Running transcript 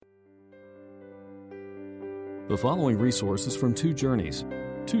The following resource is from Two Journeys.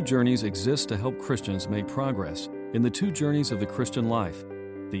 Two Journeys exists to help Christians make progress in the two journeys of the Christian life,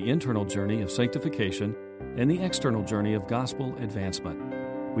 the internal journey of sanctification and the external journey of gospel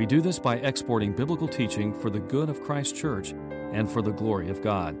advancement. We do this by exporting biblical teaching for the good of Christ's church and for the glory of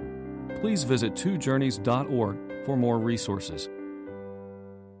God. Please visit twojourneys.org for more resources.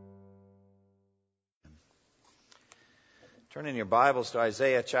 Turn in your Bibles to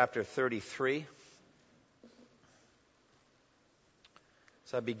Isaiah chapter 33.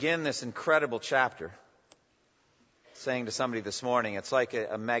 So I begin this incredible chapter saying to somebody this morning, it's like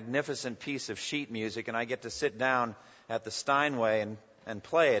a magnificent piece of sheet music, and I get to sit down at the Steinway and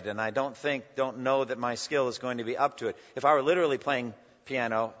play it, and I don't know that my skill is going to be up to it. If I were literally playing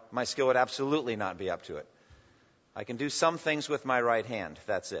piano, my skill would absolutely not be up to it. I can do some things with my right hand,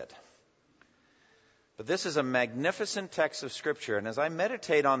 that's it. But this is a magnificent text of Scripture, and as I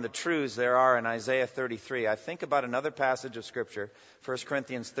meditate on the truths there are in Isaiah 33, I think about another passage of Scripture, 1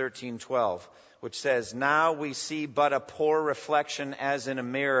 Corinthians 13:12, which says, "Now we see but a poor reflection as in a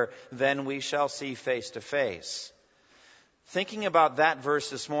mirror, then we shall see face to face." Thinking about that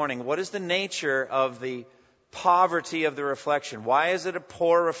verse this morning, what is the nature of the poverty of the reflection? Why is it a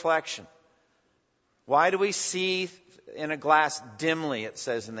poor reflection? Why do we see in a glass dimly, it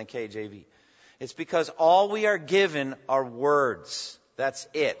says in the KJV? It's because all we are given are words. That's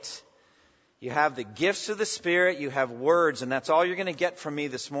it. You have the gifts of the Spirit, you have words, and that's all you're going to get from me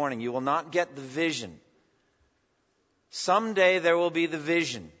this morning. You will not get the vision. Someday there will be the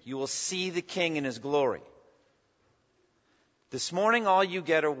vision. You will see the King in His glory. This morning all you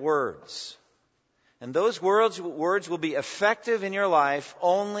get are words. And those words will be effective in your life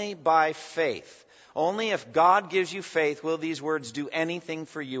only by faith. Only if God gives you faith will these words do anything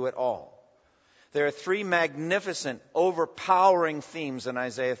for you at all. There are three magnificent, overpowering themes in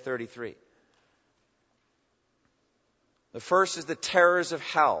Isaiah 33. The first is the terrors of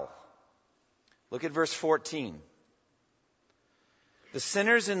hell. Look at verse 14. The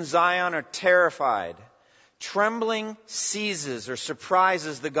sinners in Zion are terrified. Trembling seizes or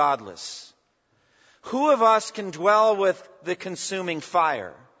surprises the godless. Who of us can dwell with the consuming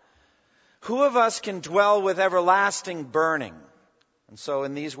fire? Who of us can dwell with everlasting burning? And so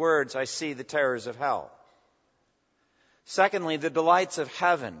in these words, I see the terrors of hell. Secondly, the delights of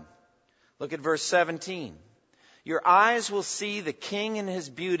heaven. Look at verse 17. Your eyes will see the King in His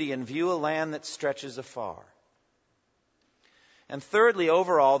beauty and view a land that stretches afar. And thirdly,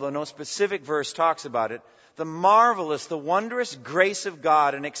 overall, though no specific verse talks about it, the marvelous, the wondrous grace of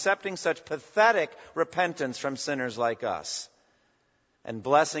God in accepting such pathetic repentance from sinners like us and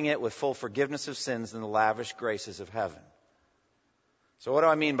blessing it with full forgiveness of sins and the lavish graces of heaven. So what do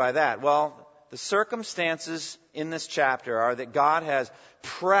I mean by that? Well, the circumstances in this chapter are that God has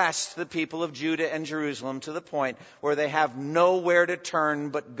pressed the people of Judah and Jerusalem to the point where they have nowhere to turn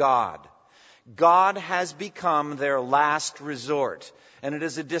but God. God has become their last resort. And it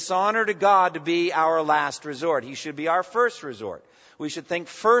is a dishonor to God to be our last resort. He should be our first resort. We should think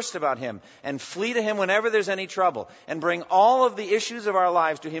first about Him and flee to Him whenever there's any trouble and bring all of the issues of our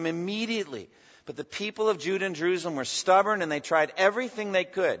lives to Him immediately. But the people of Judah and Jerusalem were stubborn, and they tried everything they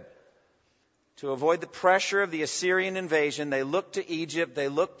could to avoid the pressure of the Assyrian invasion. They looked to Egypt. They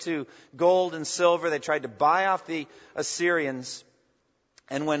looked to gold and silver. They tried to buy off the Assyrians.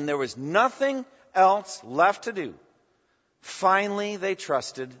 And when there was nothing else left to do, finally they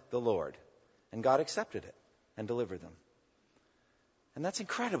trusted the Lord. And God accepted it and delivered them. And that's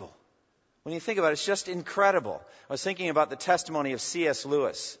incredible. When you think about it, it's just incredible. I was thinking about the testimony of C.S.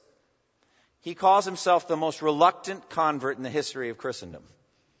 Lewis. He calls himself the most reluctant convert in the history of Christendom.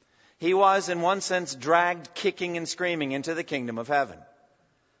 He was, in one sense, dragged kicking and screaming into the kingdom of heaven.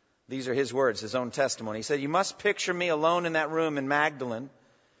 These are his words, his own testimony. He said, "You must picture me alone in that room in Magdalen,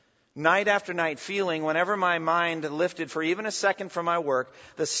 night after night, feeling, whenever my mind lifted for even a second from my work,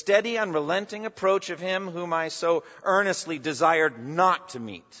 the steady, unrelenting approach of Him whom I so earnestly desired not to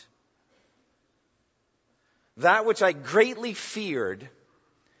meet. That which I greatly feared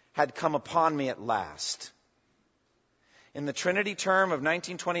had come upon me at last. In the Trinity term of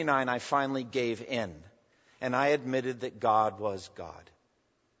 1929, I finally gave in, and I admitted that God was God.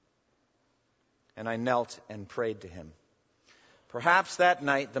 And I knelt and prayed to Him. Perhaps that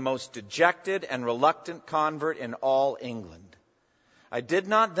night, the most dejected and reluctant convert in all England. I did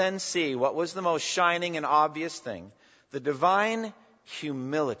not then see what was the most shining and obvious thing, the divine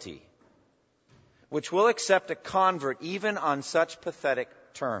humility, which will accept a convert even on such pathetic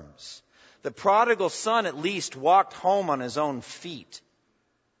terms. The prodigal son at least walked home on his own feet.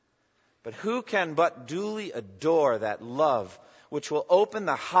 But who can but duly adore that love which will open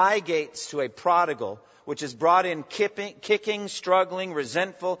the high gates to a prodigal, which is brought in kicking, struggling,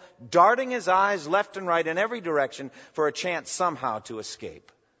 resentful, darting his eyes left and right in every direction for a chance somehow to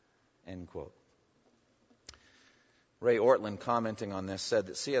escape." End quote. Ray Ortlund, commenting on this, said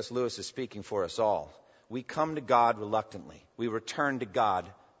that C.S. Lewis is speaking for us all. We come to God reluctantly. We return to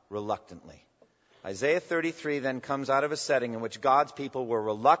God reluctantly. Isaiah 33 then comes out of a setting in which God's people were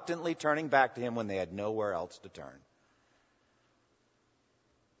reluctantly turning back to Him when they had nowhere else to turn.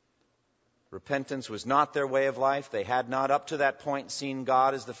 Repentance was not their way of life. They had not up to that point seen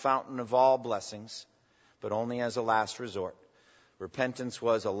God as the fountain of all blessings, but only as a last resort. Repentance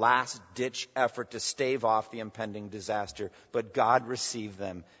was a last-ditch effort to stave off the impending disaster, but God received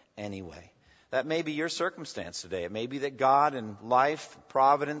them anyway. That may be your circumstance today. It may be that God and life,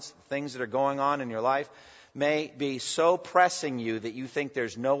 providence, things that are going on in your life may be so pressing you that you think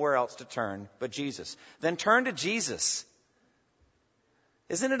there's nowhere else to turn but Jesus. Then turn to Jesus.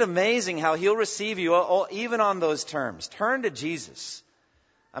 Isn't it amazing how He'll receive you even on those terms? Turn to Jesus.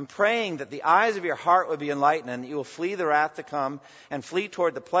 I'm praying that the eyes of your heart would be enlightened and that you will flee the wrath to come and flee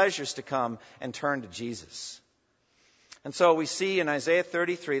toward the pleasures to come and turn to Jesus. And so we see in Isaiah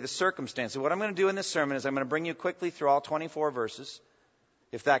 33 the circumstances. What I'm going to do in this sermon is I'm going to bring you quickly through all 24 verses,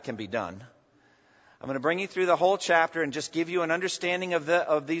 if that can be done. I'm going to bring you through the whole chapter and just give you an understanding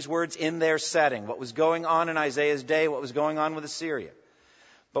of these words in their setting, what was going on in Isaiah's day, what was going on with Assyria.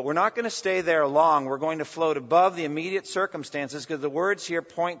 But we're not going to stay there long. We're going to float above the immediate circumstances because the words here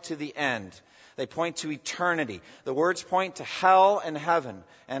point to the end. They point to eternity. The words point to hell and heaven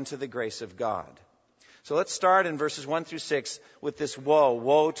and to the grace of God. So let's start in verses 1 through 6 with this woe.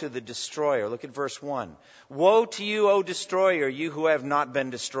 Woe to the destroyer. Look at verse 1. Woe to you, O destroyer, you who have not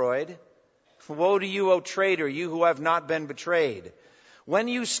been destroyed. Woe to you, O traitor, you who have not been betrayed. When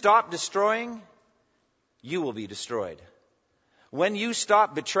you stop destroying, you will be destroyed. When you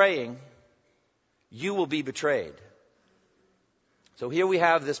stop betraying, you will be betrayed. So here we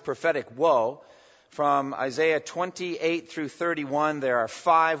have this prophetic woe. From Isaiah 28 through 31, there are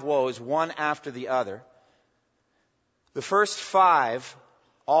 5 woes, one after the other. The first 5,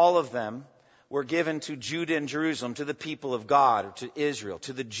 all of them, were given to Judah and Jerusalem, to the people of God, or to Israel,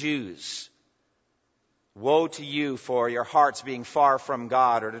 to the Jews. Woe to you for your hearts being far from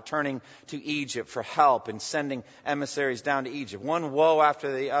God, or to turning to Egypt for help and sending emissaries down to Egypt. One woe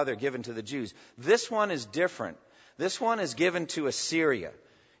after the other given to the Jews. This one is different. This one is given to Assyria.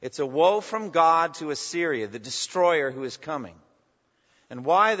 It's a woe from God to Assyria, the destroyer who is coming. And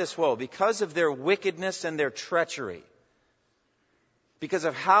why this woe? Because of their wickedness and their treachery. Because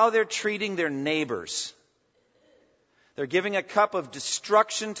of how they're treating their neighbors. They're giving a cup of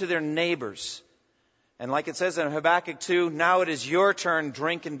destruction to their neighbors. And like it says in Habakkuk 2, now it is your turn,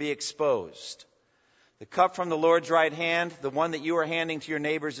 drink and be exposed. The cup from the Lord's right hand, the one that you are handing to your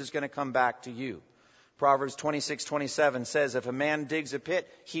neighbors, is going to come back to you. Proverbs 26:27 says, if a man digs a pit,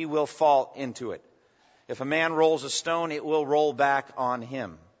 he will fall into it. If a man rolls a stone, it will roll back on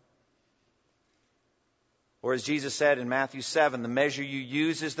him. Or as Jesus said in Matthew 7, the measure you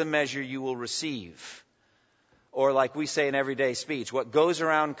use is the measure you will receive. Or like we say in everyday speech, what goes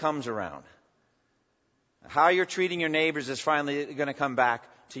around comes around. How you're treating your neighbors is finally going to come back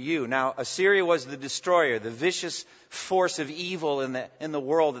to you. Now, Assyria was the destroyer, the vicious force of evil in the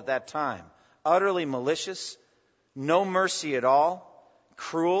world at that time. Utterly malicious, no mercy at all,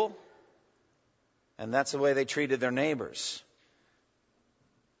 cruel, and that's the way they treated their neighbors.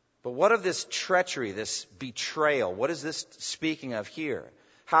 But what of this treachery, this betrayal? What is this speaking of here?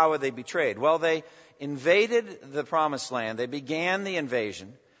 How were they betrayed? Well, they invaded the Promised Land. They began the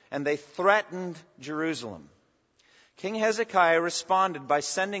invasion, and they threatened Jerusalem. King Hezekiah responded by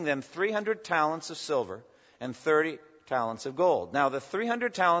sending them 300 talents of silver and 30 talents of gold. Now, the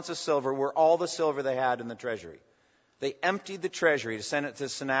 300 talents of silver were all the silver they had in the treasury. They emptied the treasury to send it to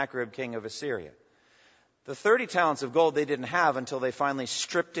Sennacherib, king of Assyria. The 30 talents of gold they didn't have until they finally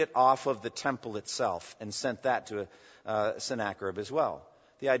stripped it off of the temple itself and sent that to Sennacherib as well.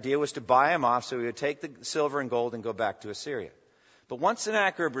 The idea was to buy him off so he would take the silver and gold and go back to Assyria. But once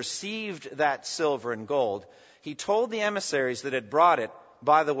Sennacherib received that silver and gold, he told the emissaries that had brought it,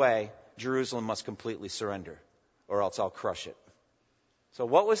 by the way, Jerusalem must completely surrender, or else I'll crush it. So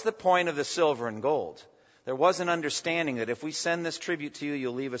what was the point of the silver and gold? There was an understanding that if we send this tribute to you,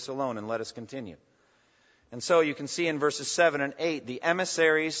 you'll leave us alone and let us continue. And so you can see in verses 7 and 8, the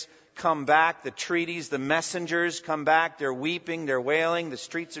emissaries come back, the treaties, the messengers come back, they're weeping, they're wailing, the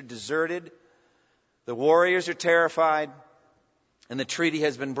streets are deserted, the warriors are terrified. And the treaty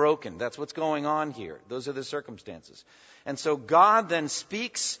has been broken. That's what's going on here. Those are the circumstances. And so God then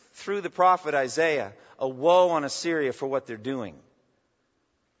speaks through the prophet Isaiah a woe on Assyria for what they're doing.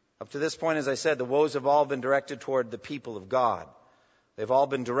 Up to this point, as I said, the woes have all been directed toward the people of God. They've all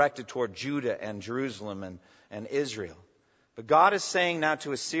been directed toward Judah and Jerusalem and Israel. But God is saying now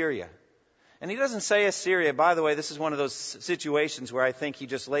to Assyria, and He doesn't say Assyria, by the way, this is one of those situations where I think He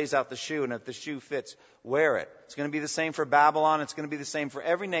just lays out the shoe, and if the shoe fits, wear it. It's going to be the same for Babylon. It's going to be the same for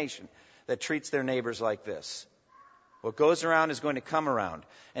every nation that treats their neighbors like this. What goes around is going to come around.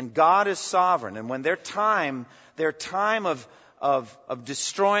 And God is sovereign. And when their time of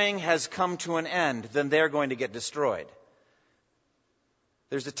destroying has come to an end, then they're going to get destroyed.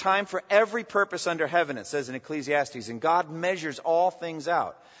 There's a time for every purpose under heaven, it says in Ecclesiastes, and God measures all things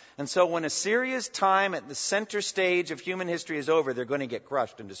out. And so when Assyria's time at the center stage of human history is over, they're going to get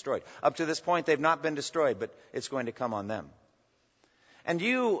crushed and destroyed. Up to this point, they've not been destroyed, but it's going to come on them. And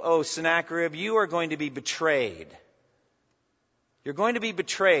you, O Sennacherib, you are going to be betrayed. You're going to be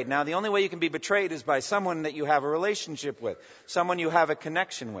betrayed. Now, the only way you can be betrayed is by someone that you have a relationship with, someone you have a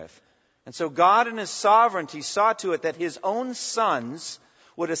connection with. And so God in His sovereignty saw to it that His own sons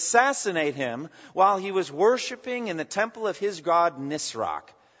would assassinate Him while He was worshiping in the temple of His god Nisroch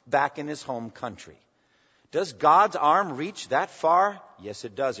back in His home country. Does God's arm reach that far? Yes,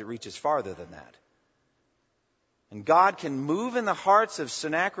 it does. It reaches farther than that. And God can move in the hearts of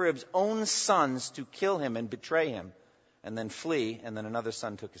Sennacherib's own sons to kill him and betray him, and then flee, and then another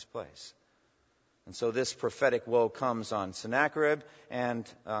son took his place. And so this prophetic woe comes on Sennacherib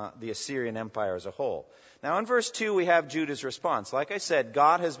and the Assyrian Empire as a whole. Now in verse 2 we have Judah's response. Like I said,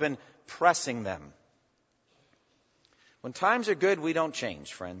 God has been pressing them. When times are good, we don't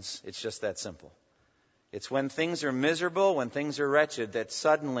change, friends. It's just that simple. It's when things are miserable, when things are wretched, that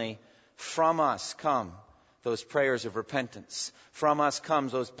suddenly from us come those prayers of repentance. From us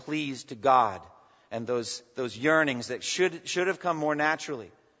comes those pleas to God and those yearnings that should have come more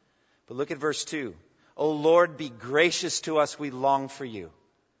naturally. But look at verse 2. O Lord, be gracious to us, we long for you.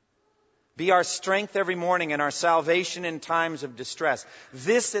 Be our strength every morning and our salvation in times of distress.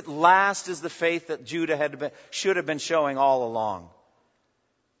 This at last is the faith that Judah should have been showing all along.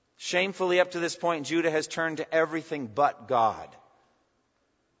 Shamefully, up to this point, Judah has turned to everything but God.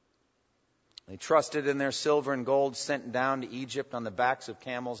 They trusted in their silver and gold sent down to Egypt on the backs of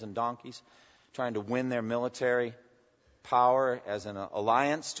camels and donkeys, trying to win their military power as an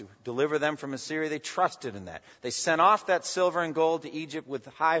alliance to deliver them from Assyria. They trusted in that. They sent off that silver and gold to Egypt with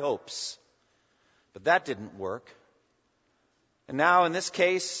high hopes. But that didn't work. And now in this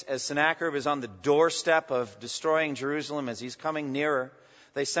case, as Sennacherib is on the doorstep of destroying Jerusalem, as he's coming nearer,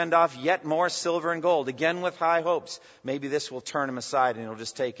 they send off yet more silver and gold, again with high hopes. Maybe this will turn him aside and he'll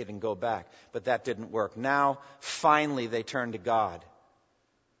just take it and go back. But that didn't work. Now, finally, they turn to God.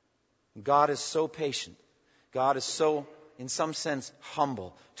 God is so patient. God is so, in some sense,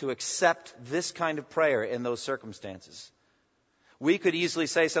 humble to accept this kind of prayer in those circumstances. We could easily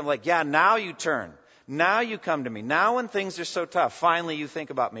say something like, yeah, now you turn. Now you come to me. Now when things are so tough, finally you think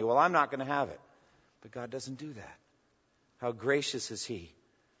about me. Well, I'm not going to have it. But God doesn't do that. How gracious is He?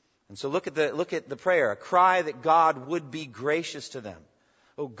 And so look at the prayer, a cry that God would be gracious to them.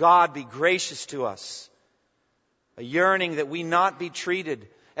 Oh God, be gracious to us. A yearning that we not be treated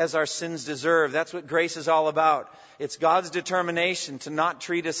as our sins deserve. That's what grace is all about. It's God's determination to not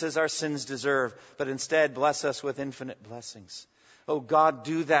treat us as our sins deserve, but instead bless us with infinite blessings. Oh God,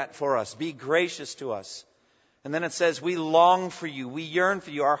 do that for us. Be gracious to us. And then it says, we long for you. We yearn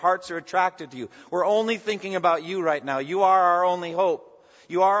for you. Our hearts are attracted to you. We're only thinking about you right now. You are our only hope.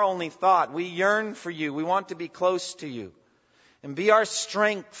 You are our only thought. We yearn for you. We want to be close to you. And be our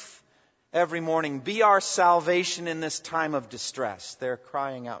strength every morning. Be our salvation in this time of distress. They're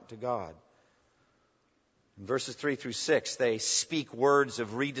crying out to God. In verses 3 through 6, they speak words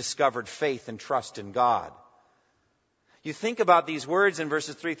of rediscovered faith and trust in God. You think about these words in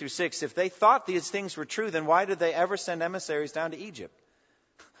verses 3 through 6. If they thought these things were true, then why did they ever send emissaries down to Egypt?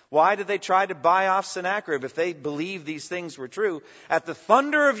 Why did they try to buy off Sennacherib if they believed these things were true? At the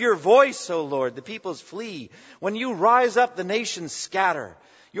thunder of your voice, O Lord, the peoples flee. When you rise up, the nations scatter.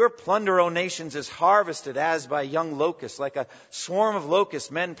 Your plunder, O nations, is harvested as by young locusts. Like a swarm of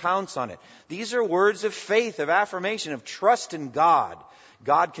locusts, men pounce on it. These are words of faith, of affirmation, of trust in God.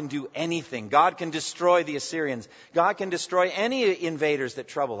 God can do anything. God can destroy the Assyrians. God can destroy any invaders that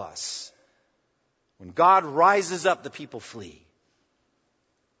trouble us. When God rises up, the people flee.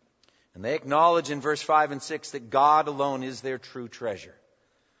 And they acknowledge in verse 5 and 6 that God alone is their true treasure.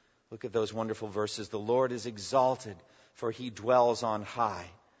 Look at those wonderful verses. The Lord is exalted, for He dwells on high.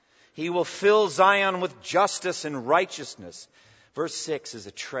 He will fill Zion with justice and righteousness. Verse 6 is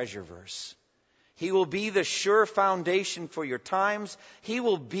a treasure verse. He will be the sure foundation for your times. He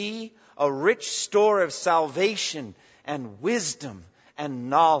will be a rich store of salvation and wisdom and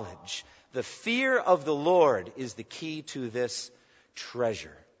knowledge. The fear of the Lord is the key to this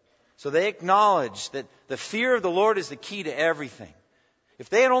treasure. So they acknowledge that the fear of the Lord is the key to everything. If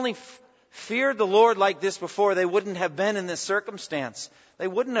they had only feared the Lord like this before, they wouldn't have been in this circumstance. They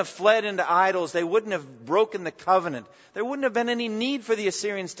wouldn't have fled into idols. They wouldn't have broken the covenant. There wouldn't have been any need for the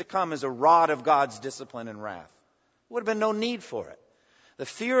Assyrians to come as a rod of God's discipline and wrath. There would have been no need for it. The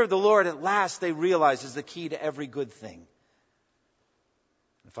fear of the Lord, at last, they realize, is the key to every good thing.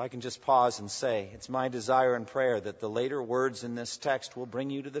 If I can just pause and say, it's my desire and prayer that the later words in this text will bring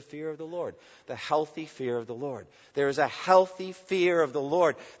you to the fear of the Lord, the healthy fear of the Lord. There is a healthy fear of the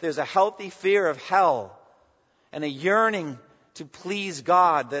Lord. There's a healthy fear of hell and a yearning to please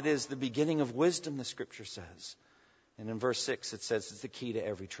God that is the beginning of wisdom, the Scripture says. And in verse 6 it says it's the key to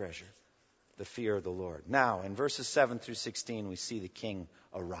every treasure, the fear of the Lord. Now, in verses 7 through 16, we see the king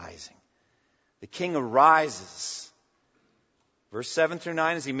arising. The king arises. Verse 7 through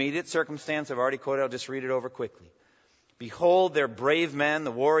 9 is the immediate circumstance. I've already quoted. I'll just read it over quickly. Behold, their brave men,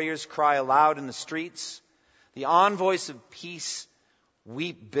 the warriors, cry aloud in the streets. The envoys of peace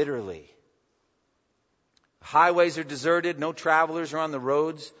weep bitterly. The highways are deserted. No travelers are on the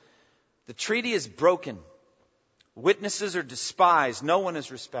roads. The treaty is broken. Witnesses are despised. No one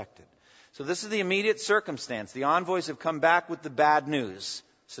is respected. So this is the immediate circumstance. The envoys have come back with the bad news.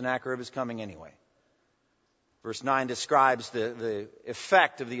 Sennacherib is coming anyway. Verse 9 describes the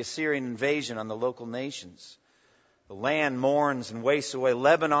effect of the Assyrian invasion on the local nations. The land mourns and wastes away.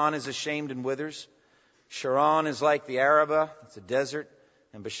 Lebanon is ashamed and withers. Sharon is like the Arabah. It's a desert.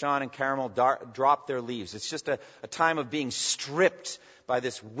 And Bashan and Carmel drop their leaves. It's just a time of being stripped by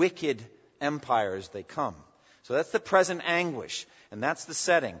this wicked empire as they come. So that's the present anguish. And that's the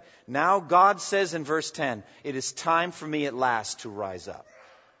setting. Now God says in verse 10, it is time for me at last to rise up.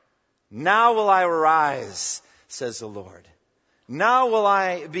 Now will I arise, says the Lord. Now will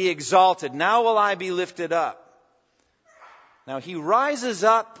I be exalted. Now will I be lifted up. Now he rises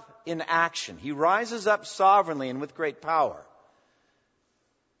up in action. He rises up sovereignly and with great power.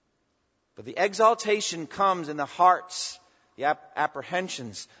 But the exaltation comes in the hearts, the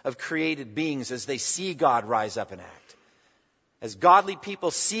apprehensions of created beings as they see God rise up and act. As godly people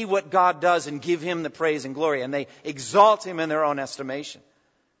see what God does and give Him the praise and glory, and they exalt Him in their own estimation.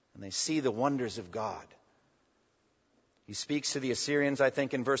 And they see the wonders of God. He speaks to the Assyrians, I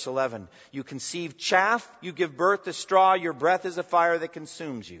think, in verse 11. You conceive chaff, you give birth to straw, your breath is a fire that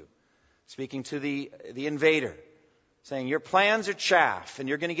consumes you. Speaking to the invader, saying, your plans are chaff, and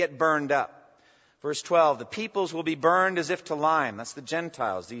you're going to get burned up. Verse 12, the peoples will be burned as if to lime. That's the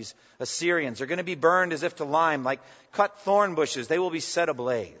Gentiles. These Assyrians are going to be burned as if to lime, like cut thorn bushes. They will be set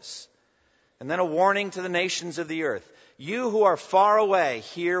ablaze. And then a warning to the nations of the earth. You who are far away,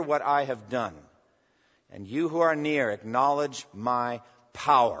 hear what I have done. And you who are near, acknowledge my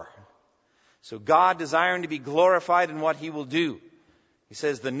power. So God, desiring to be glorified in what He will do, He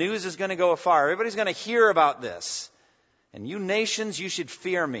says the news is going to go afar. Everybody's going to hear about this. And you nations, you should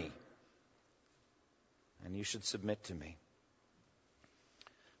fear me. And you should submit to me.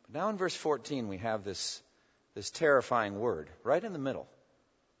 But now in verse 14 we have this terrifying word right in the middle.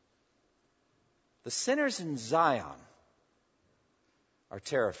 The sinners in Zion are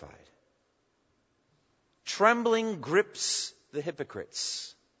terrified. Trembling grips the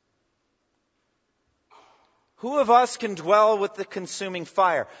hypocrites. Who of us can dwell with the consuming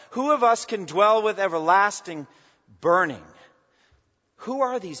fire? Who of us can dwell with everlasting burning? Who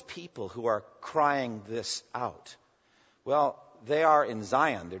are these people who are crying this out? Well, they are in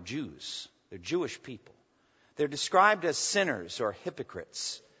Zion. They're Jews. They're Jewish people. They're described as sinners or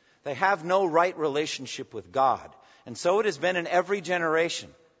hypocrites. They have no right relationship with God. And so it has been in every generation.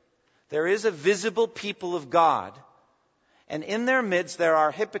 There is a visible people of God, and in their midst there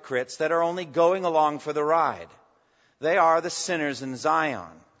are hypocrites that are only going along for the ride. They are the sinners in Zion.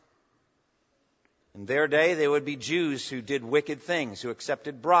 In their day, they would be Jews who did wicked things, who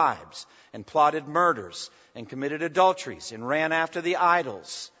accepted bribes and plotted murders and committed adulteries and ran after the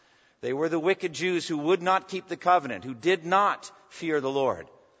idols. They were the wicked Jews who would not keep the covenant, who did not fear the Lord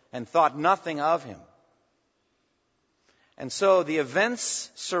and thought nothing of Him. And so the events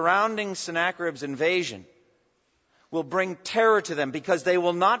surrounding Sennacherib's invasion will bring terror to them because they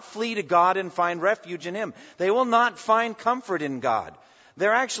will not flee to God and find refuge in Him. They will not find comfort in God.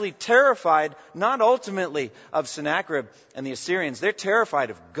 They're actually terrified, not ultimately of Sennacherib and the Assyrians. They're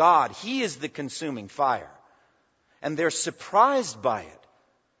terrified of God. He is the consuming fire. And they're surprised by it.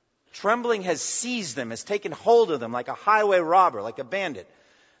 Trembling has seized them, has taken hold of them like a highway robber, like a bandit.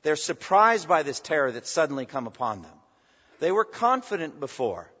 They're surprised by this terror that's suddenly come upon them. They were confident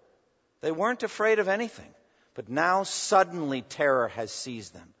before. They weren't afraid of anything. But now suddenly terror has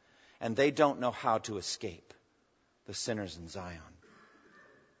seized them, and they don't know how to escape. The sinners in Zion.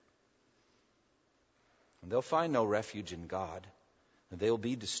 And they'll find no refuge in God, and they'll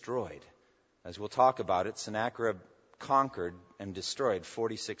be destroyed. As we'll talk about it, Sennacherib conquered and destroyed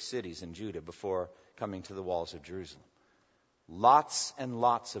 46 cities in Judah before coming to the walls of Jerusalem. Lots and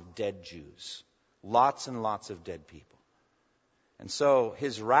lots of dead Jews. Lots and lots of dead people. And so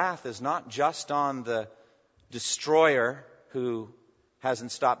his wrath is not just on the destroyer who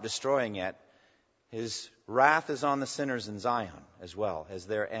hasn't stopped destroying yet. His wrath is on the sinners in Zion as well, as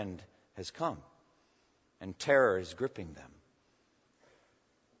their end has come. And terror is gripping them.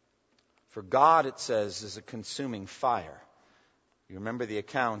 For God, it says, is a consuming fire. You remember the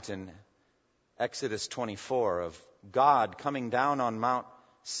account in Exodus 24 of God coming down on Mount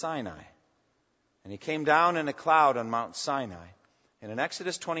Sinai. And he came down in a cloud on Mount Sinai. And in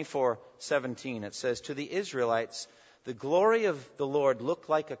Exodus 24:17 it says, to the Israelites, the glory of the Lord looked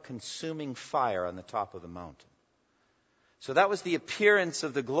like a consuming fire on the top of the mountain. So that was the appearance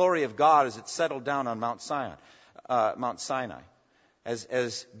of the glory of God as it settled down on Mount Sinai.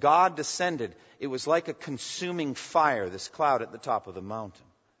 As God descended, it was like a consuming fire, this cloud at the top of the mountain.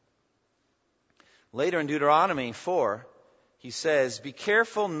 Later in Deuteronomy 4, he says, be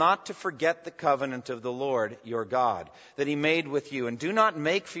careful not to forget the covenant of the Lord your God that he made with you, and do not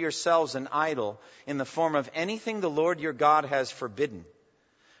make for yourselves an idol in the form of anything the Lord your God has forbidden.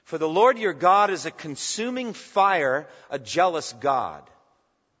 For the Lord your God is a consuming fire, a jealous God.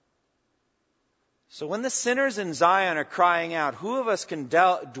 So when the sinners in Zion are crying out, who of us can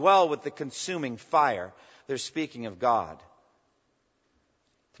dwell with the consuming fire? They're speaking of God.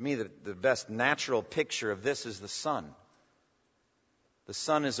 To me, the best natural picture of this is the sun. The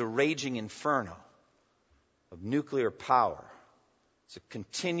sun is a raging inferno of nuclear power. It's a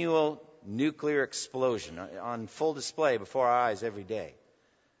continual nuclear explosion on full display before our eyes every day.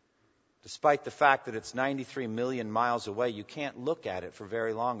 Despite the fact that it's 93 million miles away, you can't look at it for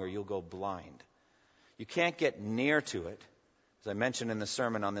very long or you'll go blind. You can't get near to it. As I mentioned in the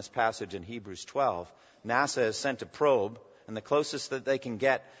sermon on this passage in Hebrews 12, NASA has sent a probe, and the closest that they can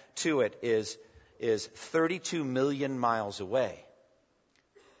get to it is 32 million miles away.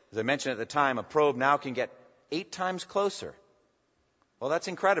 As I mentioned at the time, a probe now can get 8 times closer. Well, that's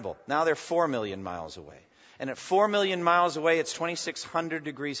incredible. Now they're 4 million miles away. And at 4 million miles away, it's 2,600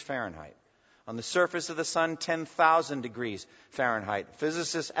 degrees Fahrenheit. On the surface of the sun, 10,000 degrees Fahrenheit.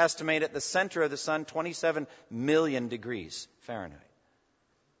 Physicists estimate at the center of the sun, 27 million degrees Fahrenheit.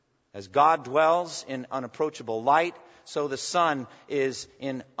 As God dwells in unapproachable light, so the sun is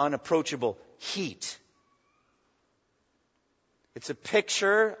in unapproachable heat. It's a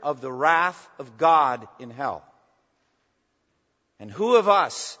picture of the wrath of God in hell. And who of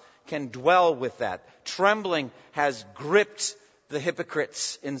us can dwell with that? Trembling has gripped the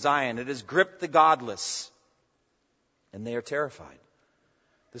hypocrites in Zion. It has gripped the godless. And they are terrified.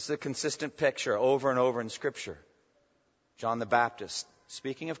 This is a consistent picture over and over in Scripture. John the Baptist,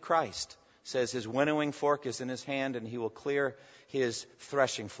 speaking of Christ, says his winnowing fork is in his hand and he will clear his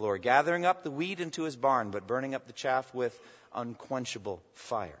threshing floor, gathering up the wheat into his barn, but burning up the chaff with unquenchable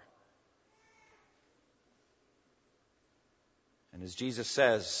fire. And as Jesus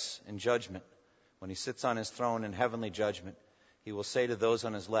says in judgment, when he sits on his throne in heavenly judgment, he will say to those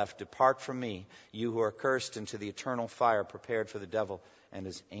on his left, depart from me, you who are cursed, into the eternal fire prepared for the devil and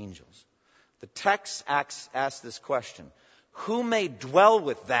his angels. The text asks this question, who may dwell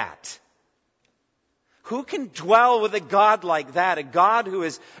with that? Who can dwell with a God like that, a God who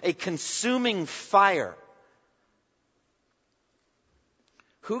is a consuming fire?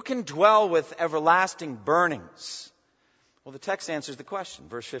 Who can dwell with everlasting burnings? Well, the text answers the question,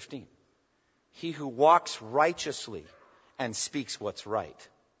 verse 15. He who walks righteously and speaks what's right.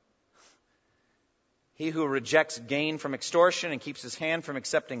 He who rejects gain from extortion and keeps his hand from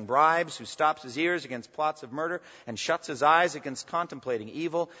accepting bribes, who stops his ears against plots of murder and shuts his eyes against contemplating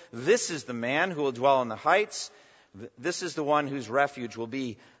evil. This is the man who will dwell on the heights. This is the one whose refuge will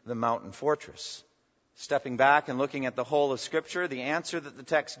be the mountain fortress. Stepping back and looking at the whole of Scripture, the answer that the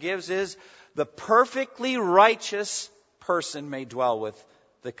text gives is the perfectly righteous person may dwell with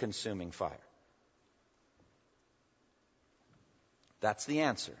the consuming fire. That's the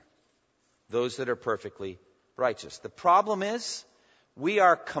answer. Those that are perfectly righteous. The problem is, we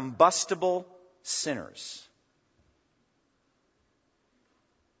are combustible sinners.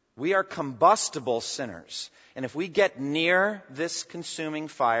 We are combustible sinners. And if we get near this consuming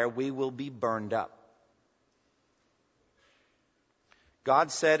fire, we will be burned up.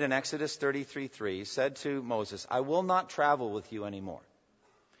 God said in Exodus 33:3, said to Moses, I will not travel with you anymore.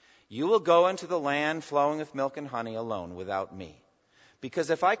 You will go into the land flowing with milk and honey alone without me.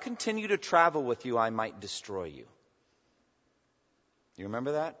 Because if I continue to travel with you, I might destroy you. You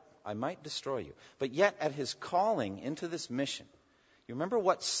remember that? I might destroy you. But yet at his calling into this mission, you remember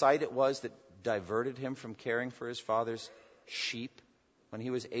what sight it was that diverted him from caring for his father's sheep when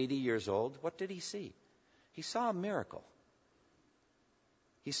he was 80 years old? What did he see? He saw a miracle.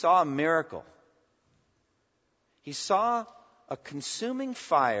 He saw a miracle. He saw a consuming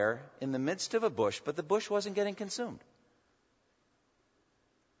fire in the midst of a bush, but the bush wasn't getting consumed.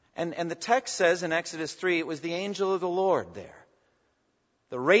 And the text says in Exodus 3, it was the angel of the Lord there.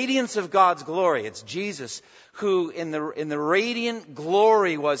 The radiance of God's glory. It's Jesus who in the radiant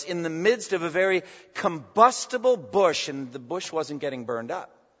glory was in the midst of a very combustible bush, and the bush wasn't getting burned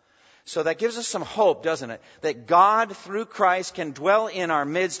up. So that gives us some hope, doesn't it? That God, through Christ, can dwell in our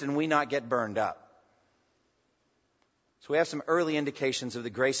midst and we not get burned up. So we have some early indications of the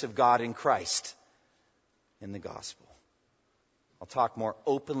grace of God in Christ in the gospel. I'll talk more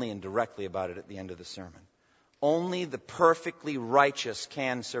openly and directly about it at the end of the sermon. Only the perfectly righteous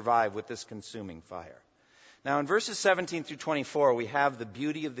can survive with this consuming fire. Now in verses 17 through 24, we have the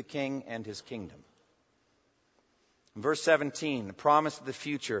beauty of the king and his kingdom. In verse 17, the promise of the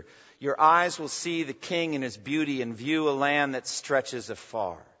future. Your eyes will see the king in his beauty and view a land that stretches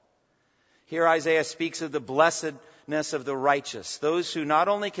afar. Here Isaiah speaks of the blessedness of the righteous. Those who not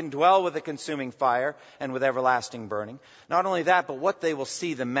only can dwell with a consuming fire and with everlasting burning. Not only that, but what they will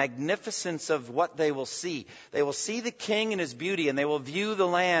see, the magnificence of what they will see. They will see the king in his beauty and they will view the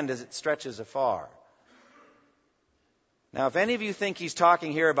land as it stretches afar. Now, if any of you think he's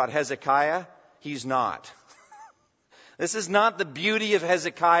talking here about Hezekiah, he's not. This is not the beauty of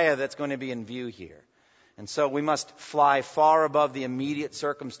Hezekiah that's going to be in view here. And so we must fly far above the immediate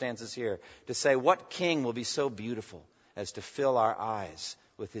circumstances here to say what king will be so beautiful as to fill our eyes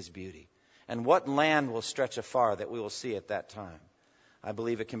with his beauty? And what land will stretch afar that we will see at that time? I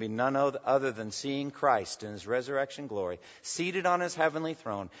believe it can be none other than seeing Christ in his resurrection glory, seated on his heavenly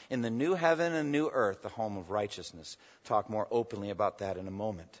throne in the new heaven and new earth, the home of righteousness. Talk more openly about that in a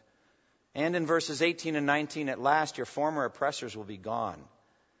moment. And in verses 18 and 19, at last your former oppressors will be gone.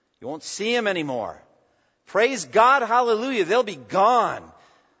 You won't see them anymore. Praise God, hallelujah, they'll be gone.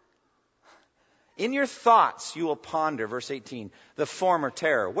 In your thoughts you will ponder, verse 18, the former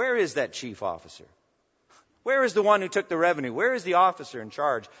terror. Where is that chief officer? Where is the one who took the revenue? Where is the officer in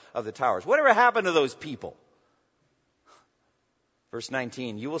charge of the towers? Whatever happened to those people? Verse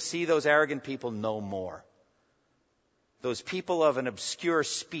 19, you will see those arrogant people no more. Those people of an obscure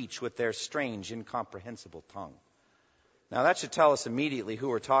speech with their strange, incomprehensible tongue. Now that should tell us immediately who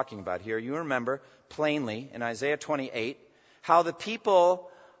we're talking about here. You remember plainly in Isaiah 28 how the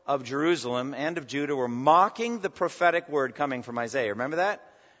people of Jerusalem and of Judah were mocking the prophetic word coming from Isaiah. Remember that?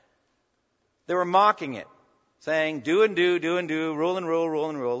 They were mocking it, saying, do and do, rule and rule, rule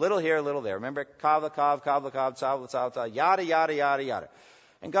and rule, little here, little there. Remember, kav, kav, kav, kav, tzav, tzav, tzav, yada, yada, yada, yada.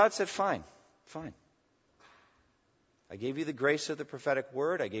 And God said, fine. I gave you the grace of the prophetic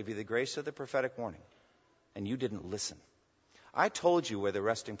word. I gave you the grace of the prophetic warning. And you didn't listen. I told you where the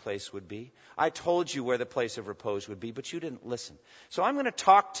resting place would be. I told you where the place of repose would be, but you didn't listen. So I'm going to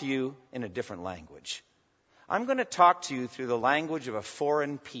talk to you in a different language. I'm going to talk to you through the language of a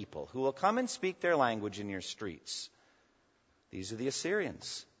foreign people who will come and speak their language in your streets. These are the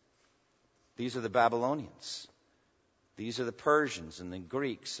Assyrians. These are the Babylonians. These are the Persians and the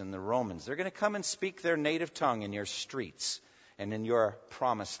Greeks and the Romans. They're going to come and speak their native tongue in your streets and in your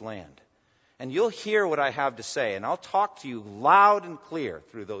promised land. And you'll hear what I have to say, and I'll talk to you loud and clear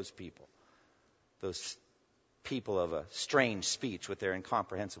through those people of a strange speech with their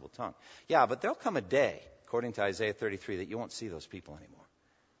incomprehensible tongue. Yeah, but there'll come a day, according to Isaiah 33, that you won't see those people anymore.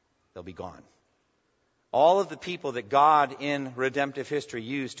 They'll be gone. All of the people that God in redemptive history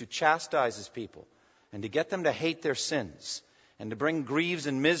used to chastise his people and to get them to hate their sins and to bring griefs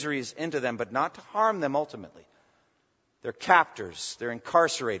and miseries into them, but not to harm them ultimately. They're captors, they're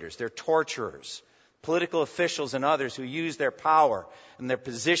incarcerators, they're torturers, political officials and others who use their power and their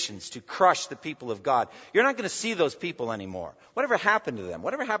positions to crush the people of God. You're not going to see those people anymore. Whatever happened to them?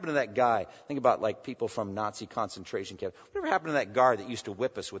 Whatever happened to that guy? Think about like people from Nazi concentration camps. Whatever happened to that guard that used to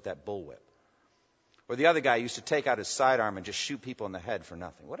whip us with that bullwhip? Or the other guy used to take out his sidearm and just shoot people in the head for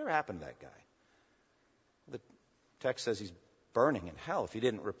nothing. Whatever happened to that guy? The text says he's burning in hell if you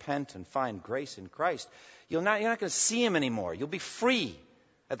didn't repent and find grace in Christ. You're not going to see him anymore. You'll be free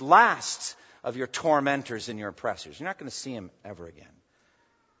at last, of your tormentors and your oppressors. You're not going to see him ever again.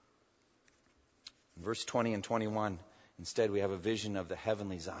 In verse 20 and 21, instead we have a vision of the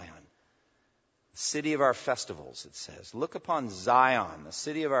heavenly Zion. The city of our festivals, it says. Look upon Zion, the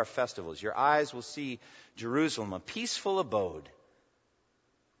city of our festivals. Your eyes will see Jerusalem, a peaceful abode.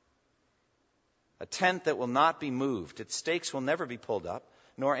 A tent that will not be moved. Its stakes will never be pulled up,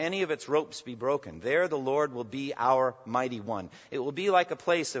 nor any of its ropes be broken. There the Lord will be our mighty one. It will be like a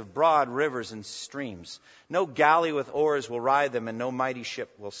place of broad rivers and streams. No galley with oars will ride them, and no mighty ship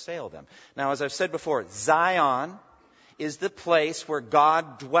will sail them. Now, as I've said before, Zion is the place where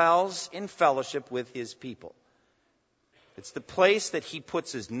God dwells in fellowship with his people. It's the place that he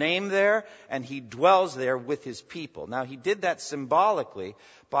puts his name there, and he dwells there with his people. Now, he did that symbolically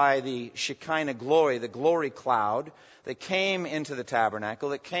by the Shekinah glory, the glory cloud that came into the tabernacle,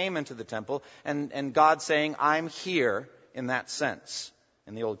 that came into the temple, and God saying, I'm here in that sense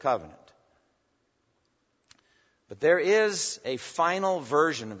in the Old Covenant. But there is a final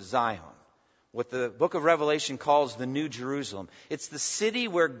version of Zion, what the book of Revelation calls the New Jerusalem. It's the city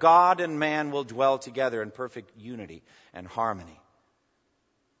where God and man will dwell together in perfect unity and harmony.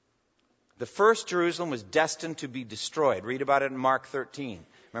 The first Jerusalem was destined to be destroyed. Read about it in Mark 13.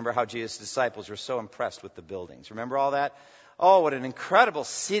 Remember how Jesus' disciples were so impressed with the buildings. Remember all that? Oh, what an incredible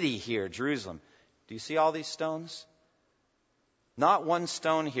city here, Jerusalem. Do you see all these stones? Not one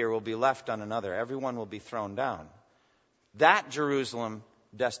stone here will be left on another. Everyone will be thrown down. That Jerusalem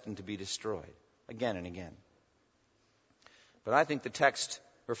destined to be destroyed again and again. But I think the text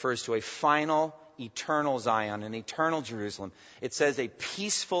refers to a final, eternal Zion, an eternal Jerusalem. It says a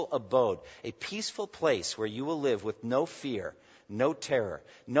peaceful abode, a peaceful place where you will live with no fear, no terror.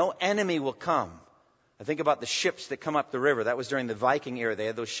 No enemy will come. I think about the ships that come up the river. That was during the Viking era. They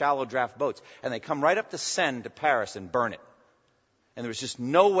had those shallow draft boats. And they come right up the Seine to Paris and burn it. And there was just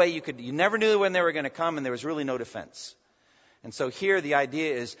no way you never knew when they were going to come, and there was really no defense. And so here the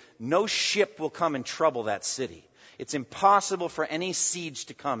idea is no ship will come and trouble that city. It's impossible for any siege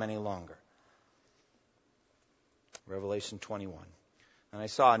to come any longer. Revelation 21. And I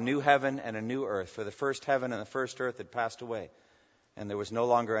saw a new heaven and a new earth, for the first heaven and the first earth had passed away, and there was no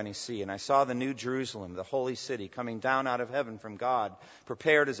longer any sea. And I saw the new Jerusalem, the holy city, coming down out of heaven from God,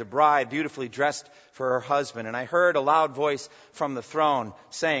 prepared as a bride, beautifully dressed for her husband. And I heard a loud voice from the throne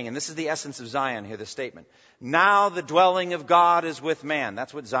saying, and this is the essence of Zion here, the statement, now the dwelling of God is with man.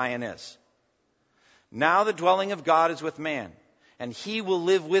 That's what Zion is. Now the dwelling of God is with man, and he will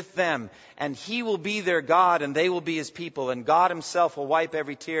live with them, and he will be their God, and they will be his people, and God himself will wipe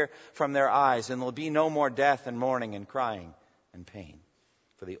every tear from their eyes, and there will be no more death and mourning and crying and pain,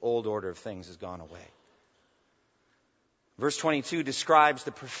 for the old order of things has gone away. Verse 22 describes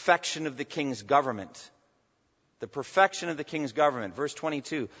the perfection of the king's government. The perfection of the king's government. Verse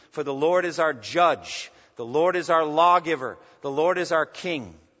 22, for the Lord is our judge, the Lord is our lawgiver, the Lord is our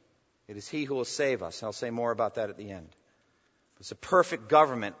king. It is he who will save us. I'll say more about that at the end. It's a perfect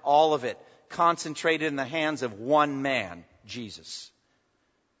government, all of it concentrated in the hands of one man, Jesus.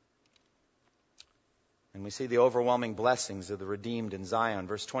 And we see the overwhelming blessings of the redeemed in Zion,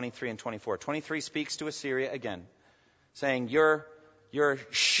 verse 23 and 24. 23 speaks to Assyria again, saying, your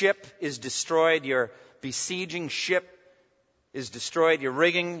ship is destroyed, your besieging ship is destroyed, your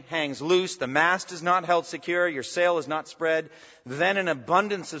rigging hangs loose, the mast is not held secure, your sail is not spread. Then an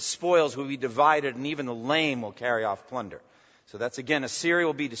abundance of spoils will be divided, and even the lame will carry off plunder. So that's again, Assyria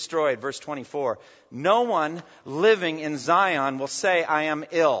will be destroyed. Verse 24, no one living in Zion will say, I am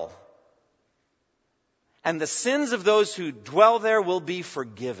ill. And the sins of those who dwell there will be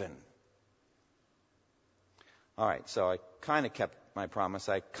forgiven. All right, so I kind of kept my promise.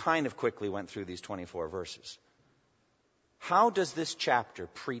 I kind of quickly went through these 24 verses. How does this chapter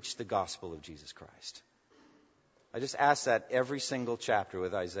preach the gospel of Jesus Christ? I just ask that every single chapter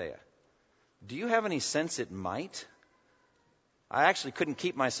with Isaiah. Do you have any sense it might? I actually couldn't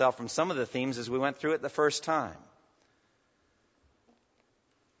keep myself from some of the themes as we went through it the first time.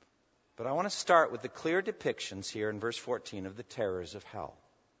 But I want to start with the clear depictions here in verse 14 of the terrors of hell.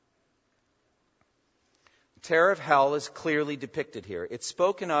 The terror of hell is clearly depicted here. It's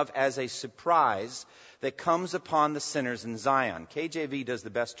spoken of as a surprise that comes upon the sinners in Zion. KJV does the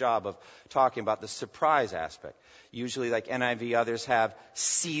best job of talking about the surprise aspect. Usually, like NIV, others have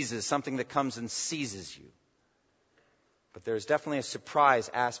seizes, something that comes and seizes you. But there's definitely a surprise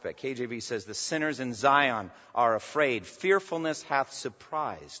aspect. KJV says, the sinners in Zion are afraid. Fearfulness hath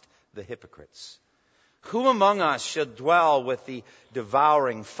surprised the hypocrites. Who among us shall dwell with the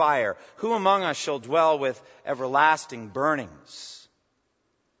devouring fire? Who among us shall dwell with everlasting burnings?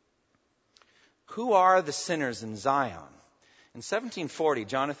 Who are the sinners in Zion? In 1740,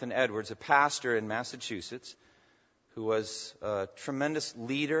 Jonathan Edwards, a pastor in Massachusetts, who was a tremendous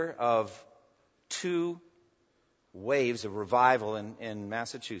leader of 2 waves of revival in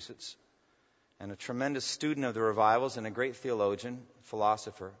Massachusetts, and a tremendous student of the revivals and a great theologian,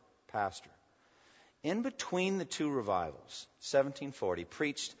 philosopher, pastor. In between the 2 revivals, 1740,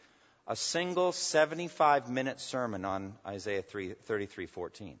 preached a single 75-minute sermon on Isaiah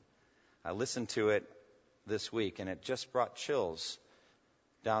 33:14. I listened to it this week, and it just brought chills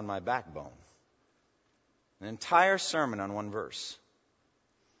down my backbone. An entire sermon on one verse.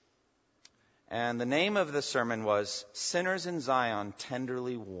 And the name of the sermon was Sinners in Zion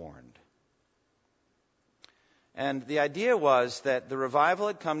Tenderly Warned. And the idea was that the revival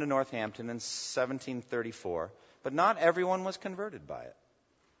had come to Northampton in 1734, but not everyone was converted by it.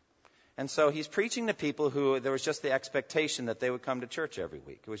 And so he's preaching to people who there was just the expectation that they would come to church every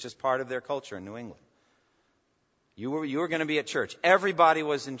week. It was just part of their culture in New England. You were going to be at church. Everybody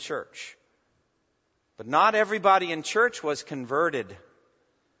was in church. But not everybody in church was converted.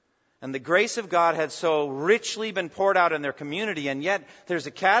 And the grace of God had so richly been poured out in their community, and yet there's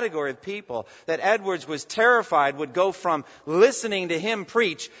a category of people that Edwards was terrified would go from listening to him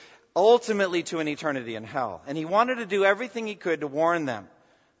preach ultimately to an eternity in hell. And he wanted to do everything he could to warn them.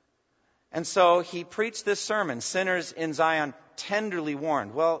 And so he preached this sermon, Sinners in Zion Tenderly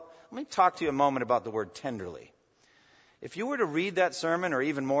Warned. Well, let me talk to you a moment about the word tenderly. If you were to read that sermon, or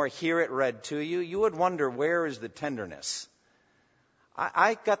even more, hear it read to you, you would wonder, where is the tenderness?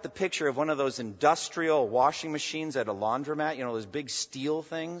 I got the picture of one of those industrial washing machines at a laundromat, you know, those big steel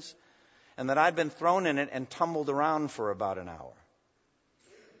things, and that I'd been thrown in it and tumbled around for about an hour.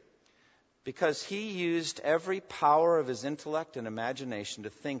 Because he used every power of his intellect and imagination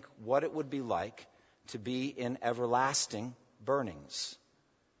to think what it would be like to be in everlasting burnings,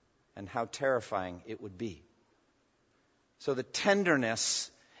 and how terrifying it would be. So the tenderness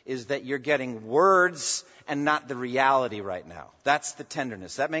is that you're getting words and not the reality right now. That's the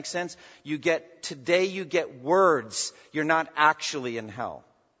tenderness. That makes sense? Today you get words. You're not actually in hell.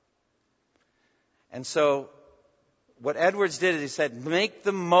 And so what Edwards did is he said, make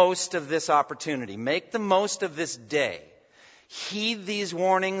the most of this opportunity. Make the most of this day. Heed these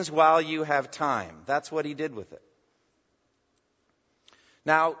warnings while you have time. That's what he did with it.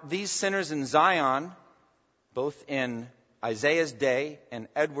 Now, these sinners in Zion, both in Isaiah's day and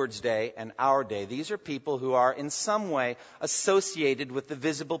Edward's day and our day, these are people who are in some way associated with the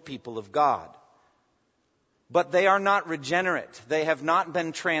visible people of God. But they are not regenerate. They have not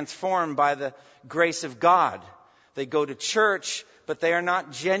been transformed by the grace of God. They go to church, but they are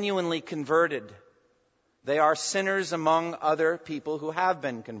not genuinely converted. They are sinners among other people who have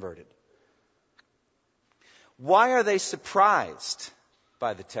been converted. Why are they surprised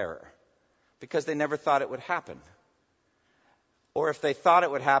by the terror? Because they never thought it would happen. Or if they thought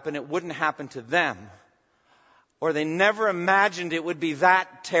it would happen, it wouldn't happen to them. Or they never imagined it would be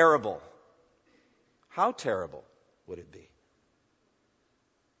that terrible. How terrible would it be?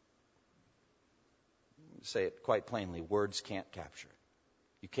 Say it quite plainly, words can't capture it.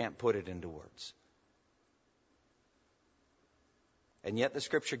 You can't put it into words. And yet the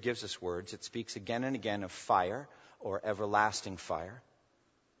Scripture gives us words. It speaks again and again of fire or everlasting fire.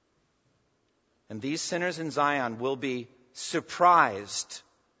 And these sinners in Zion will be surprised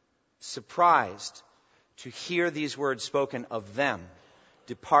to hear these words spoken of them.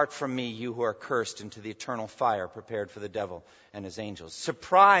 Depart from me, you who are cursed, into the eternal fire prepared for the devil and his angels.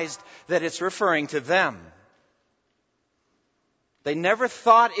 Surprised that it's referring to them. They never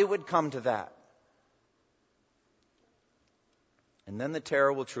thought it would come to that. And then the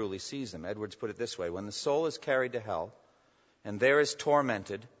terror will truly seize them. Edwards put it this way: when the soul is carried to hell and there is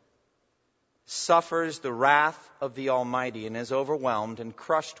tormented, suffers the wrath of the Almighty, and is overwhelmed and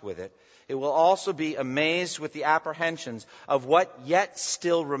crushed with it, it will also be amazed with the apprehensions of what yet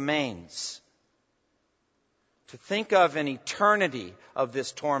still remains. To think of an eternity of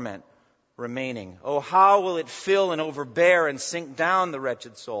this torment remaining. Oh, how will it fill and overbear and sink down the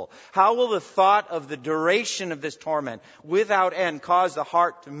wretched soul? How will the thought of the duration of this torment without end cause the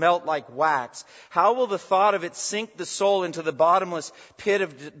heart to melt like wax? How will the thought of it sink the soul into the bottomless pit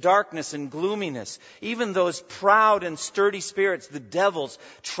of darkness and gloominess? Even those proud and sturdy spirits, the devils,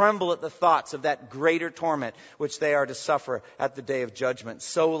 tremble at the thoughts of that greater torment which they are to suffer at the day of judgment.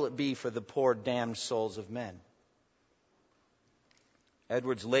 So will it be for the poor damned souls of men.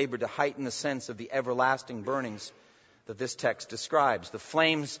 Edwards labored to heighten the sense of the everlasting burnings that this text describes. The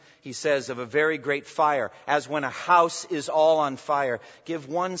flames, he says, of a very great fire, as when a house is all on fire, give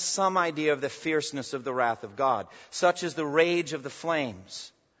one some idea of the fierceness of the wrath of God. Such is the rage of the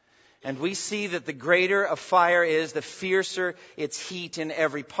flames. And we see that the greater a fire is, the fiercer its heat in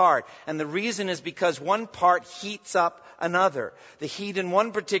every part. And the reason is because one part heats up another. The heat in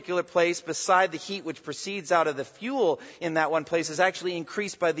one particular place, beside the heat which proceeds out of the fuel in that one place, is actually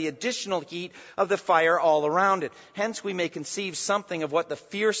increased by the additional heat of the fire all around it. Hence we may conceive something of what the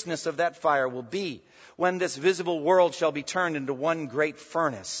fierceness of that fire will be when this visible world shall be turned into one great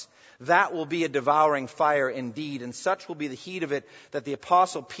furnace. That will be a devouring fire indeed, and such will be the heat of it that the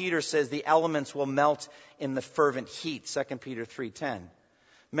Apostle Peter says the elements will melt in the fervent heat, 2 Peter 3:10.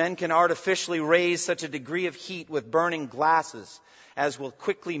 Men can artificially raise such a degree of heat with burning glasses as will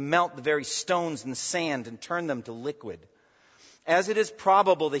quickly melt the very stones and sand and turn them to liquid. As it is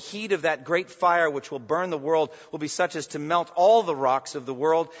probable, the heat of that great fire which will burn the world will be such as to melt all the rocks of the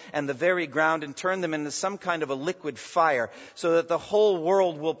world and the very ground and turn them into some kind of a liquid fire, so that the whole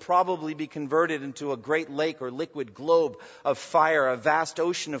world will probably be converted into a great lake or liquid globe of fire, a vast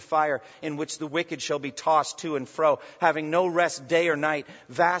ocean of fire in which the wicked shall be tossed to and fro, having no rest day or night,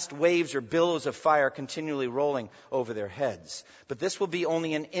 vast waves or billows of fire continually rolling over their heads. But this will be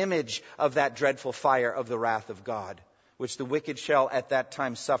only an image of that dreadful fire of the wrath of God, which the wicked shall at that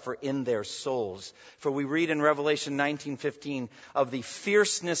time suffer in their souls. For we read in Revelation 19:15 of the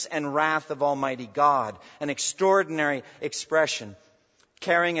fierceness and wrath of Almighty God, an extraordinary expression,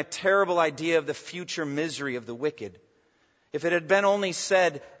 carrying a terrible idea of the future misery of the wicked. If it had been only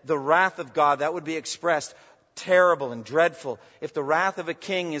said the wrath of God, that would be expressed terrible and dreadful. If the wrath of a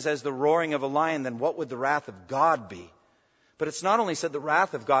king is as the roaring of a lion, then what would the wrath of God be? But it's not only said the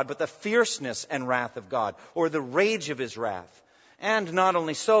wrath of God, but the fierceness and wrath of God, or the rage of his wrath. And not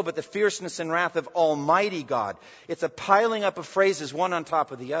only so, but the fierceness and wrath of Almighty God. It's a piling up of phrases, one on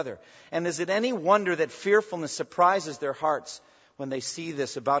top of the other. And is it any wonder that fearfulness surprises their hearts when they see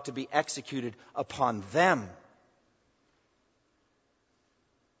this about to be executed upon them?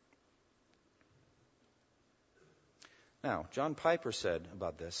 Now, John Piper said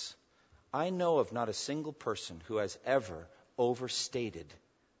about this, "I know of not a single person who has ever overstated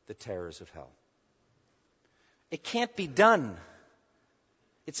the terrors of hell." It can't be done.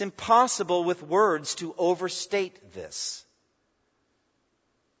 It's impossible with words to overstate this.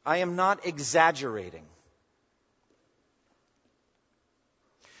 I am not exaggerating.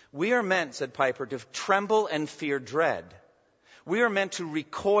 We are meant, said Piper, to tremble and fear dread. We are meant to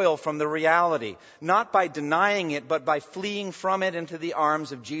recoil from the reality, not by denying it, but by fleeing from it into the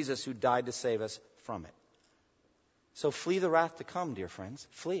arms of Jesus, who died to save us from it. So flee the wrath to come, dear friends.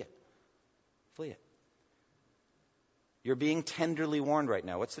 Flee it. Flee it. You're being tenderly warned right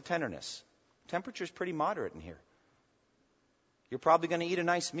now. What's the tenderness? Temperature's pretty moderate in here. You're probably going to eat a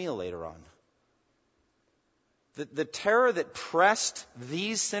nice meal later on. The terror that pressed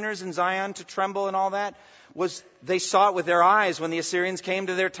these sinners in Zion to tremble and all that was they saw it with their eyes when the Assyrians came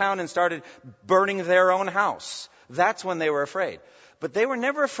to their town and started burning their own house. That's when they were afraid. But they were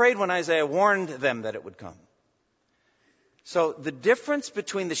never afraid when Isaiah warned them that it would come. So the difference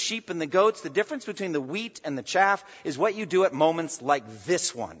between the sheep and the goats, the difference between the wheat and the chaff, is what you do at moments like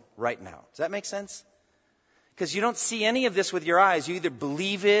this one right now. Does that make sense? Because you don't see any of this with your eyes. You either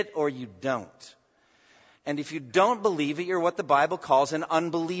believe it or you don't. And if you don't believe it, you're what the Bible calls an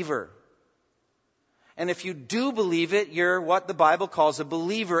unbeliever. And if you do believe it, you're what the Bible calls a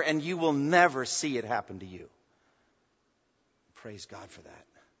believer, and you will never see it happen to you. Praise God for that.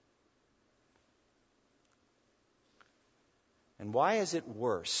 And why is it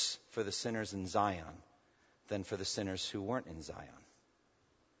worse for the sinners in Zion than for the sinners who weren't in Zion?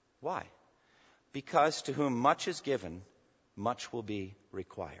 Why? Because to whom much is given, much will be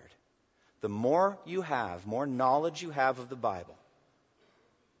required. The more you have, more knowledge you have of the Bible,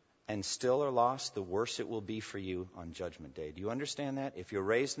 and still are lost, the worse it will be for you on Judgment Day. Do you understand that? If you're